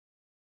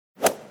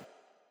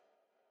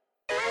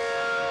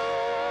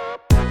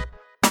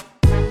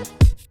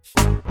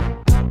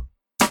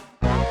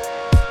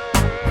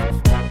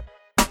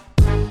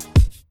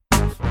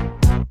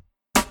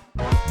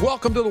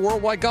welcome to the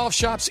Worldwide Golf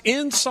Shop's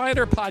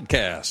Insider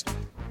Podcast,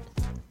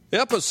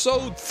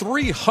 episode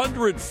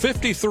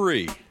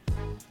 353.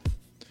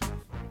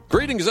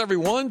 Greetings,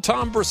 everyone.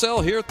 Tom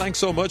Brissell here. Thanks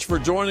so much for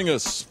joining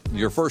us.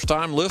 Your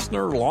first-time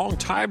listener,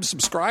 long-time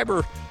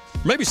subscriber,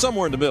 maybe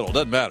somewhere in the middle,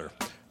 doesn't matter.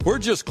 We're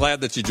just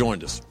glad that you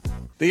joined us.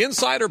 The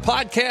Insider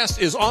Podcast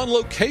is on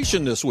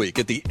location this week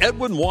at the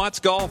Edwin Watts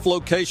Golf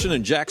location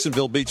in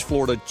Jacksonville Beach,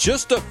 Florida,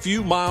 just a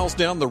few miles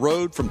down the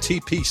road from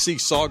TPC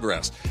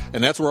Sawgrass.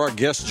 And that's where our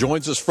guest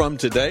joins us from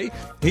today.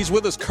 He's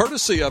with us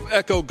courtesy of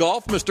Echo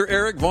Golf, Mr.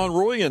 Eric Von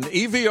Rooyen, and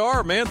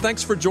EVR. Man,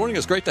 thanks for joining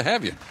us. Great to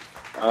have you.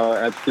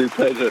 Absolute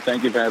pleasure.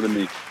 Thank you for having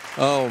me.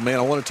 Oh, man,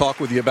 I want to talk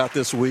with you about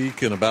this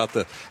week and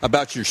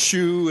about your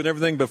shoe and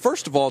everything. But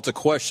first of all, it's a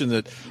question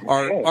that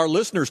our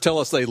listeners tell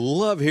us they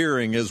love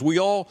hearing is we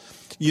all,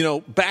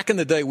 back in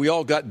the day, we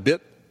all got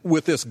bit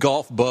with this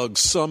golf bug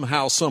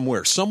somehow,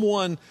 somewhere.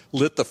 Someone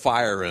lit the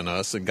fire in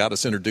us and got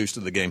us introduced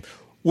to the game.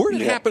 Where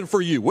did it happen for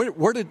you?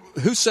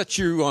 Who set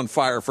you on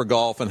fire for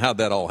golf, and how'd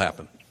that all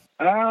happen?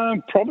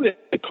 Probably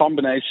a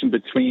combination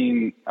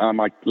between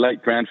my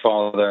late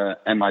grandfather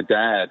and my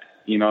dad.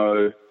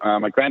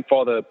 My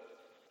grandfather,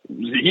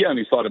 he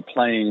only started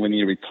playing when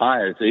he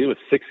retired. So he was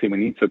 60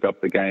 when he took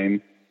up the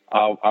game.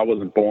 I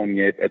wasn't born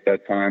yet at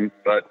that time.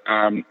 But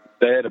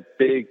they had a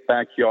big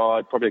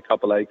backyard, probably a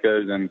couple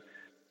acres. And,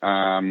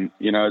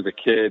 as a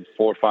kid,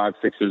 4, 5,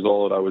 6 years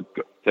old, I would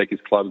take his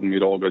clubs and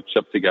we'd all go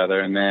chip together.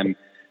 And then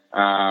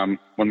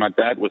when my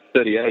dad was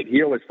 38,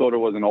 he always thought it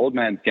was an old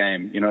man's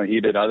game.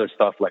 He did other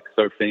stuff like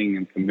surfing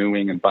and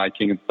canoeing and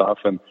biking and stuff.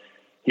 And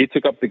he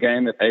took up the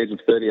game at the age of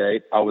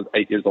 38. I was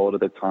 8 years old at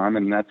the time,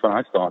 and that's when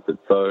I started.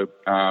 So,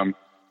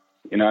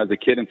 as a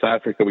kid in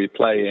South Africa, we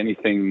play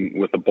anything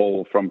with a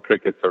ball from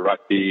cricket to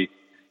rugby,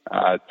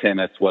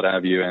 tennis, what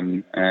have you,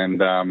 and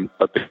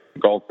a big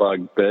golf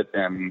bug bit.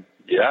 And,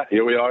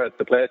 here we are at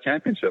the Player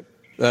Championship.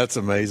 That's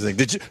amazing.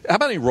 How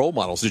about any role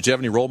models? Did you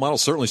have any role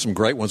models? Certainly some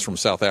great ones from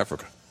South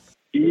Africa.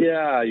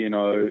 Yeah,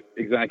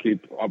 exactly.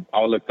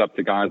 I looked up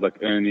to guys like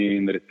Ernie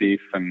and Retief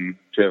and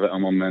Trevor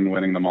Immelman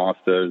winning the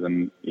Masters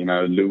and,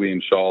 Louis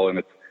and Charles. And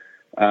it's,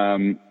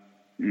 I'm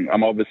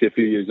obviously a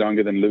few years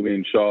younger than Louis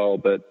and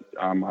Charles, but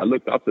I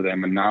looked up to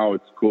them, and now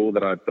it's cool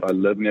that I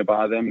live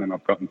nearby them and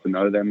I've gotten to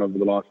know them over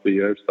the last few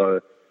years. So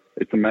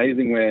it's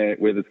amazing where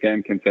this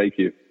game can take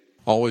you.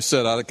 Always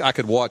said I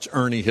could watch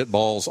Ernie hit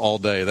balls all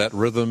day. That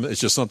rhythm is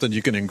just something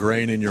you can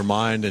ingrain in your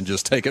mind and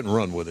just take it and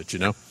run with it,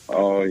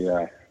 Oh,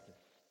 yeah.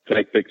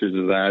 Take pictures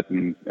of that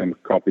and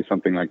copy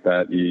something like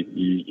that.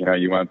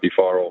 You won't be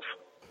far off.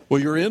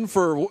 Well, you're in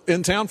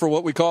town for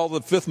what we call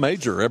the fifth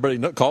major.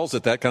 Everybody calls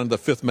it that, kind of the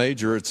fifth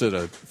major. It's at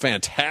a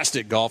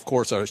fantastic golf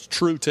course, a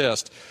true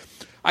test.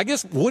 I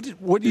guess what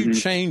do you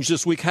change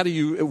this week? How do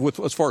you,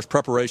 as far as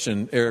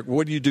preparation, Eric?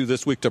 What do you do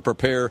this week to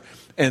prepare?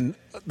 And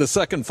the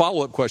second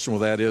follow-up question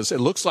with that is,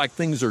 it looks like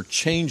things are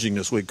changing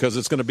this week because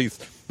it's going to be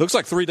looks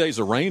like 3 days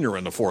of rain are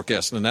in the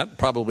forecast, and that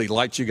probably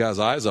lights you guys'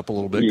 eyes up a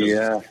little bit.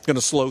 It's going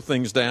to slow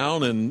things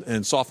down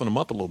and soften them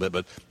up a little bit.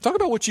 But talk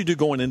about what you do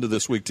going into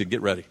this week to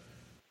get ready.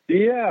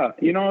 Yeah,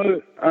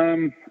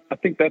 I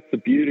think that's the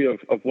beauty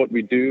of what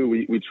we do.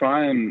 We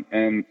try and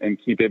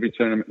keep every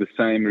tournament the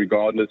same,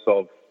 regardless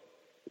of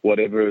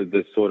whatever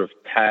the sort of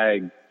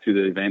tag to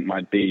the event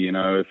might be.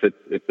 If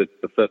it's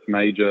the fifth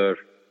major,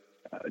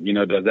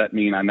 does that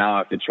mean I now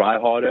have to try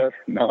harder?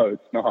 No,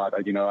 it's not.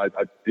 I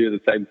do the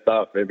same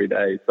stuff every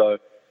day. So,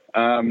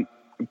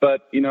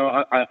 but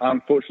I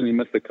unfortunately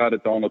missed the cut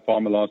at Donald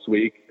Palmer last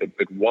week.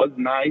 It was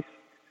nice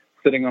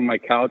sitting on my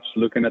couch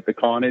looking at the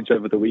carnage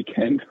over the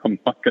weekend. I'm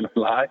not going to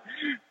lie,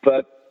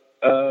 but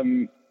so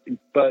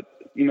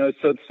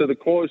the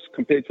course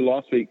compared to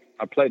last week,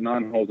 I played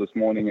 9 holes this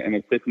morning, and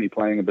it's definitely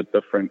playing a bit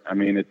different. I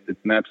mean, it's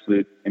an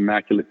absolute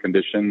immaculate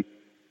condition.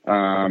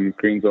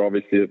 Greens are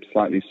obviously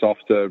slightly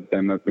softer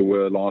than they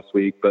were last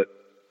week, but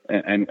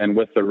and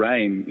with the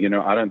rain,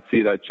 I don't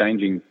see that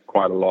changing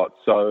quite a lot.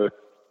 So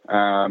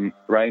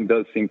rain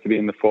does seem to be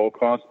in the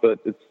forecast, but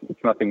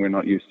it's nothing we're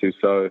not used to,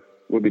 so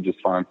we'll be just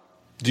fine.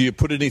 Do you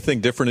put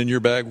anything different in your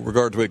bag with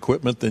regard to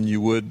equipment than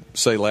you would,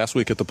 say, last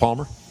week at the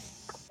Palmer?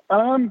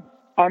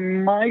 I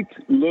might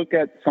look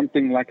at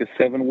something like a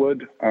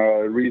 7-wood.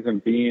 Reason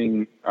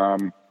being,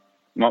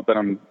 not that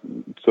I'm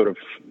sort of,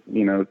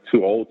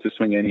 too old to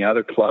swing any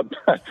other club.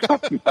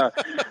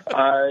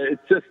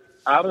 It's just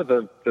out of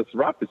this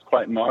rough is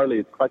quite gnarly.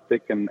 It's quite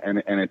thick and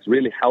it's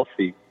really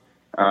healthy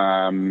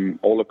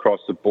all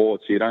across the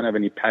board. So you don't have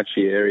any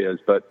patchy areas.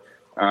 But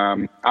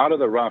out of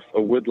the rough,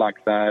 a wood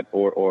like that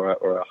or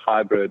a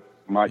hybrid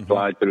might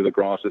glide through the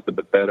grass just a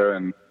bit better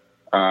and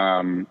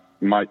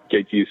might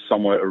get you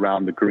somewhere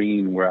around the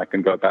green where I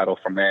can go battle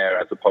from there,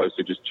 as opposed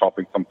to just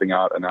chopping something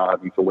out and now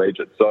having to wedge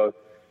it. So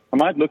I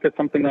might look at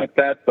something like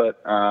that,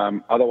 but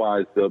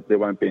otherwise there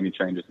won't be any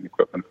changes in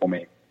equipment for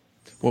me.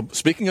 Well,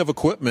 speaking of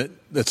equipment,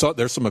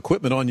 there's some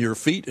equipment on your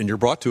feet, and you're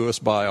brought to us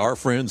by our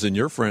friends and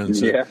your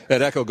friends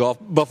at Echo Golf.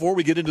 Before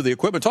we get into the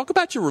equipment, talk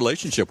about your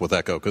relationship with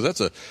Echo,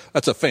 because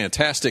that's a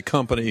fantastic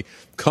company,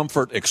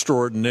 comfort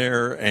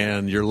extraordinaire,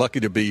 and you're lucky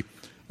to be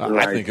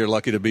Right. I think you're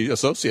lucky to be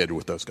associated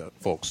with those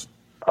folks.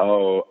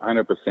 Oh,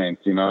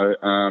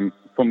 100%.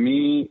 For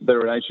me, the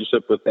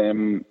relationship with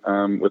them,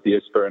 with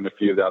Jesper and a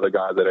few of the other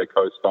guys that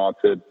Echo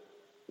started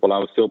while I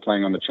was still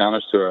playing on the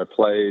Challenge Tour. I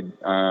played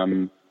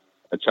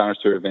a Challenge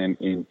Tour event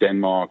in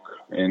Denmark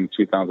in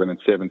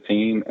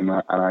 2017, and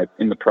I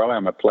in the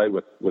Pro-Am, I played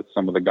with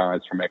some of the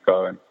guys from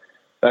Echo, and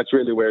that's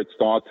really where it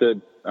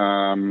started.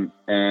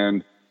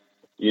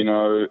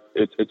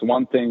 It's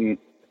one thing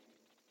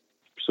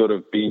sort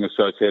of being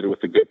associated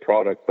with a good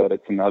product, but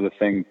it's another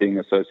thing being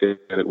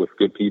associated with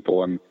good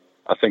people. And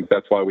I think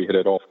that's why we hit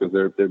it off, because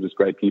they're just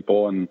great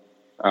people, and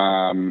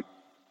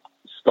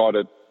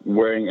started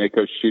wearing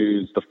Echo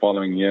shoes the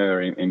following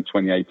year in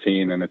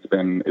 2018. And it's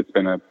been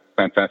a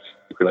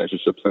fantastic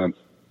relationship since.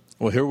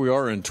 Well, here we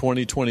are in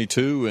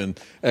 2022, and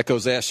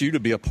Echo's asked you to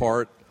be a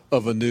part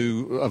of a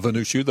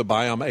new shoe, the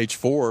Biom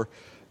H4.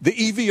 The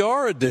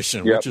EVR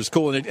edition, Yep. which is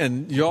cool,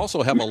 and you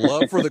also have a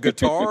love for the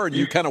guitar, and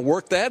you kind of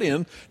work that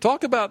in.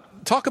 Talk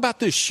about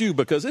this shoe,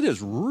 because it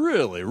is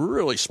really,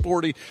 really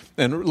sporty,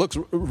 and it looks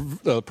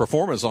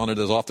performance on it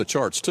is off the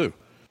charts too.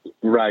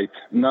 Right.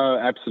 No,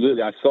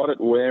 absolutely. I started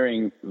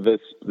wearing the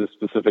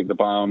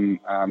Biom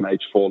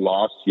H4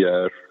 last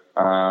year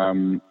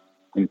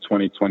in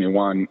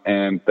 2021,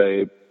 and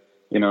they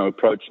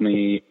approached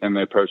me, and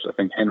they approached I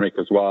think Henrik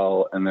as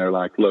well, and they're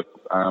like, look,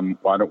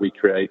 why don't we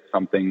create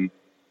something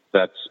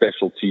that's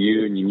special to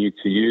you and unique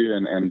to you,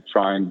 and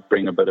try and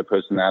bring a bit of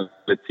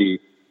personality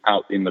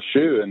out in the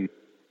shoe. And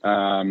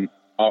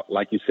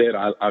like you said,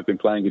 I've been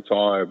playing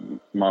guitar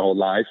my whole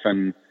life,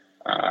 and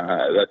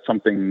that's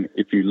something,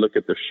 if you look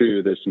at the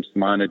shoe, there's some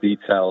minor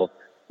detail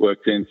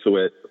worked into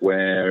it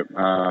where,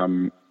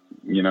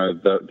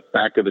 the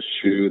back of the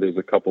shoe, there's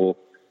a couple,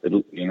 it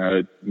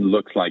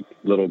looks like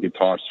little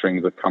guitar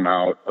strings that come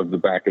out of the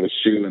back of the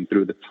shoe and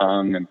through the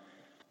tongue.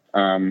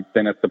 And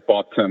then at the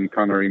bottom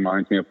kind of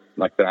reminds me of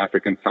like the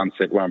African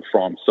sunset where I'm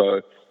from.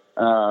 So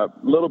a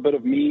little bit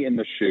of me in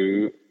the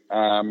shoe,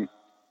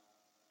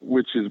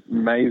 which is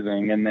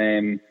amazing. And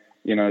then,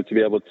 to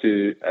be able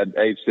to, at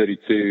age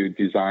 32,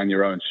 design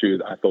your own shoe,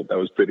 I thought that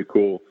was pretty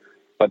cool.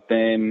 But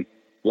then,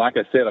 like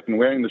I said, I've been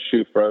wearing the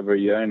shoe for over a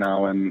year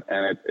now, and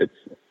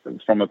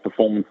it's from a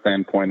performance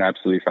standpoint,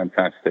 absolutely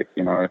fantastic.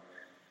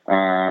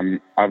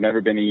 I've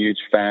never been a huge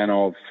fan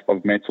of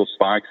metal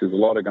spikes. There's a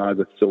lot of guys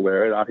that still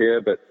wear it out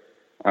here, but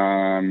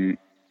the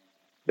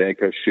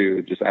Echo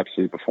shoe just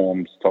absolutely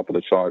performs top of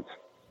the charts.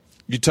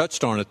 You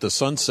touched on it, the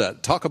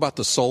sunset. Talk about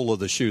the sole of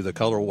the shoe, the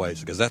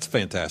colorways, because that's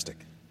fantastic.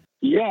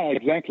 Yeah,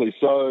 exactly.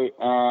 So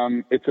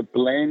it's a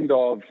blend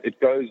of, it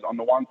goes on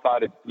the one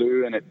side, it's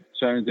blue, and it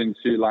turns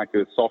into like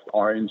a soft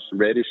orange,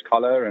 reddish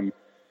color. And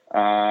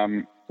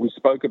we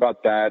spoke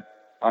about that.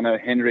 I know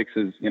Hendrix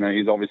is,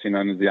 he's obviously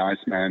known as the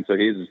Iceman, so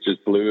his is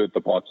just blue at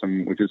the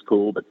bottom, which is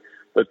cool. But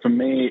for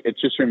me, it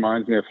just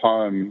reminds me of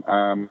home.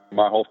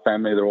 My whole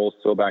family, they're all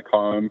still back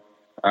home.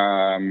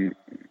 And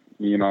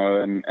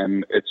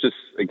it's just,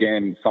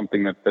 again,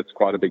 something that's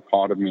quite a big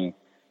part of me.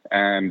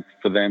 And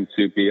for them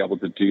to be able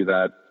to do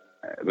that,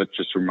 that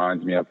just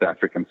reminds me of the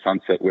African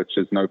sunset, which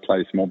is no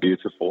place more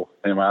beautiful.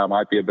 Anyway, I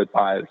might be a bit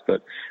biased,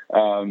 but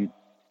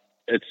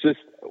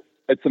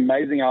it's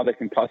amazing how they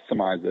can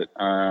customize it.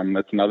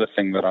 That's another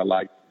thing that I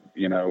like,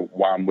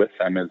 while I'm with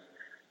them is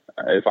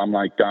if I'm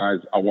like, guys,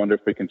 I wonder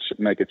if we can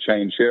make a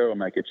change here or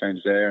make a change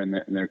there, and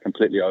they're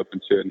completely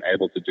open to it and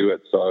able to do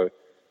it. So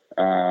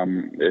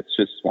it's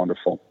just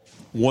wonderful.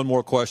 One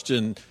more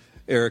question,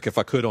 Eric, if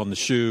I could, on the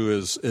shoe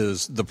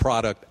is the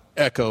product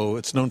Echo.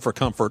 It's known for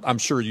comfort. I'm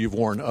sure you've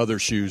worn other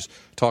shoes.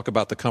 Talk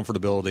about the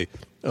comfortability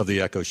of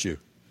the Echo shoe.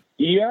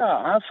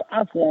 Yeah,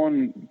 I've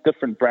worn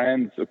different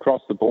brands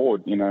across the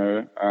board,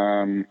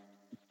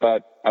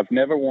 but I've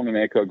never worn an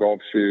Echo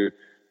golf shoe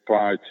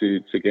prior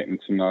to getting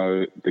to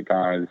know the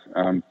guys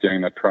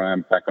doing the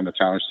Pro-Am back on the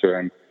Challenge Tour.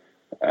 And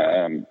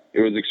it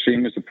was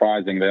extremely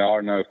surprising. They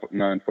are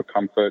known for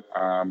comfort.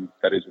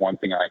 That is one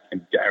thing I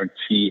can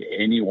guarantee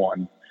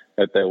anyone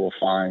that they will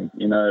find.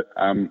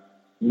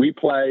 We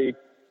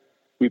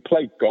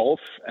play golf,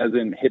 as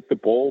in hit the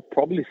ball,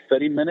 probably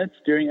 30 minutes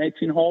during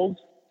 18 holes.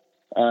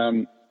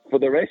 For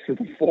the rest of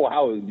the 4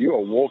 hours, you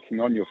are walking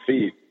on your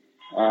feet.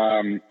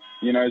 So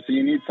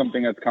you need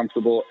something that's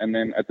comfortable, and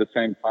then at the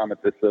same time,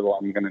 at this level,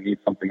 I'm going to need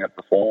something that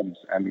performs,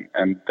 and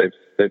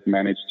they've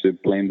managed to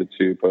blend the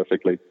two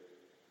perfectly.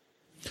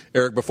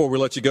 Eric, before we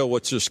let you go,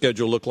 what's your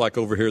schedule look like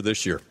over here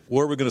this year?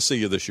 Where are we going to see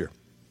you this year?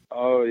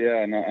 Oh,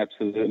 yeah, no,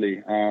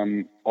 absolutely.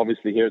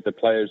 Obviously here at the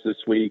Players this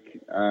week.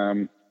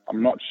 I'm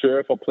not sure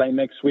if I'll play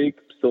next week.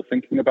 Still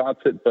thinking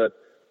about it, but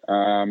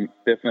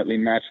definitely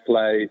match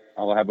play.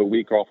 I'll have a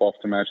week off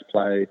after match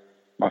play.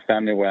 My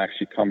family will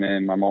actually come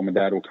in. My mom and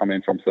dad will come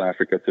in from South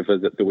Africa to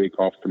visit the week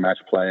after match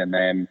play, and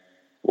then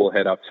we'll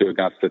head up to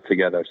Augusta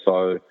together.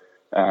 So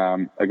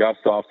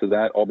Augusta after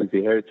that,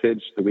 Obviously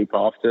Heritage the week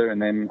after,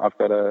 and then I've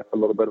got a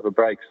little bit of a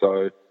break.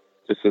 So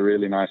just a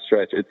really nice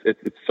stretch.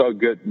 It's so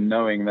good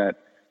knowing that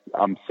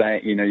I'm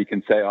saying, you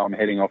can say, I'm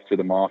heading off to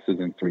the Masters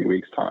in 3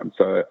 weeks' time.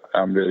 So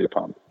I'm really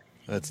pumped.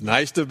 It's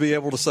nice to be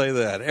able to say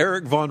that.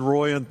 Erik van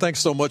Rooyen, thanks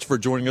so much for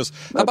joining us.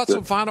 How about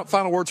some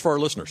final words for our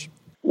listeners?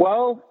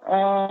 Well,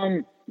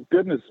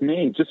 goodness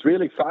me, just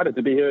really excited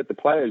to be here at the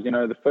Players. You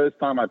know, the first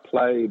time I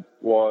played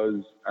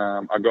was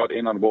I got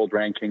in on world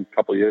ranking a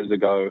couple of years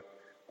ago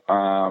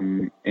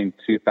in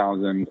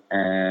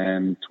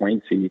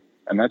 2020,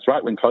 and that's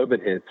right when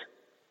COVID hit.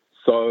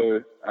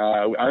 So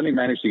I only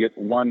managed to get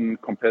one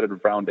competitive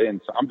round in,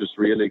 so I'm just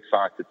really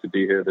excited to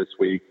be here this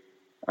week.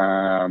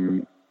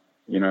 I'm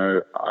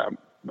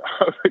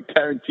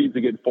guaranteed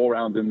to get 4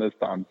 rounds in this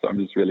time, so I'm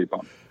just really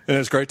pumped. And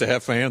it's great to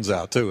have fans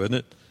out, too, isn't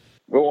it?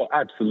 Well,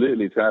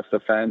 absolutely. To have the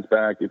fans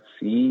back, it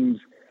seems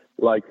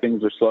like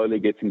things are slowly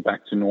getting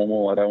back to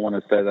normal. I don't want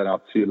to say that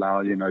out too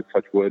loud,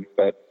 touch wood,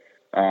 but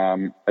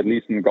at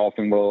least in the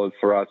golfing world,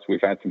 for us,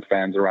 we've had some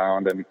fans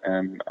around,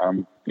 and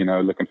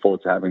looking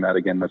forward to having that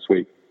again this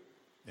week.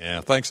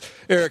 Yeah, thanks,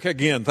 Erik.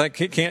 Again,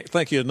 can't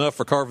thank you enough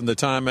for carving the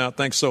time out.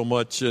 Thanks so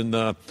much, and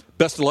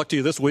best of luck to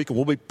you this week. And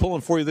we'll be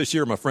pulling for you this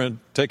year, my friend.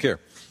 Take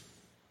care.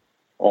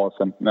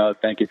 Awesome. No,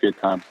 thank you for your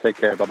time. Take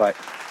care. Bye-bye.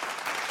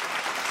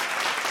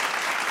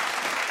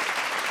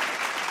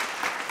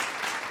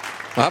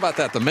 How about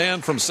that? The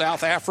man from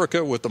South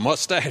Africa with the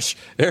mustache,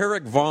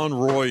 Erik van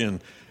Rooyen,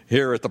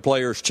 here at the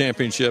Players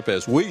Championship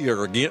as we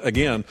are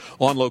again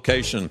on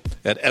location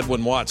at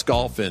Edwin Watts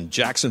Golf in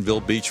Jacksonville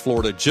Beach,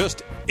 Florida,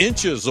 just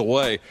inches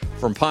away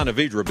from Ponte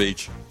Vedra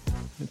Beach,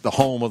 the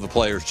home of the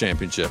Players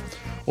Championship.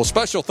 Well,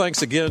 special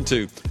thanks again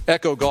to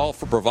Echo Golf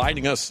for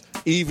providing us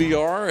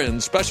EVR,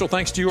 and special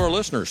thanks to you, our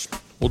listeners.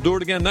 We'll do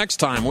it again next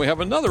time. We have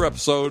another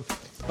episode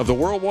of the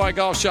Worldwide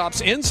Golf Shops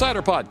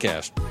Insider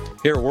Podcast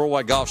here at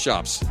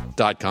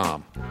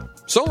worldwidegolfshops.com.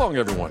 So long,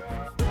 everyone.